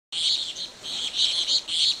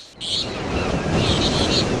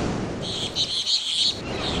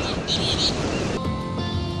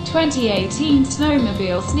2018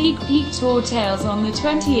 Snowmobile Sneak Peek Tour. Tales on the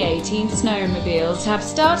 2018 snowmobiles have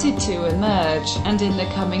started to emerge, and in the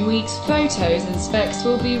coming weeks photos and specs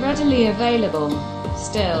will be readily available.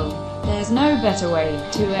 Still, there's no better way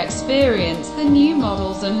to experience the new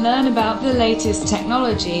models and learn about the latest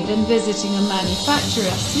technology than visiting a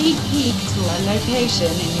manufacturer sneak peek tour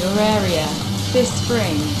location in your area. This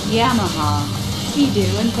spring, Yamaha,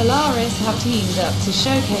 Sea-Doo and Polaris have teamed up to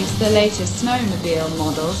showcase the latest snowmobile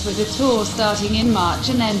models, with a tour starting in March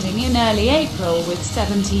and ending in early April with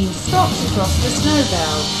 17 stops across the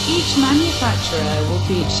snowbelt. Each manufacturer will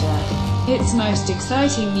feature its most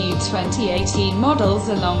exciting new 2018 models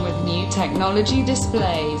along with new technology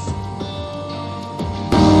displays.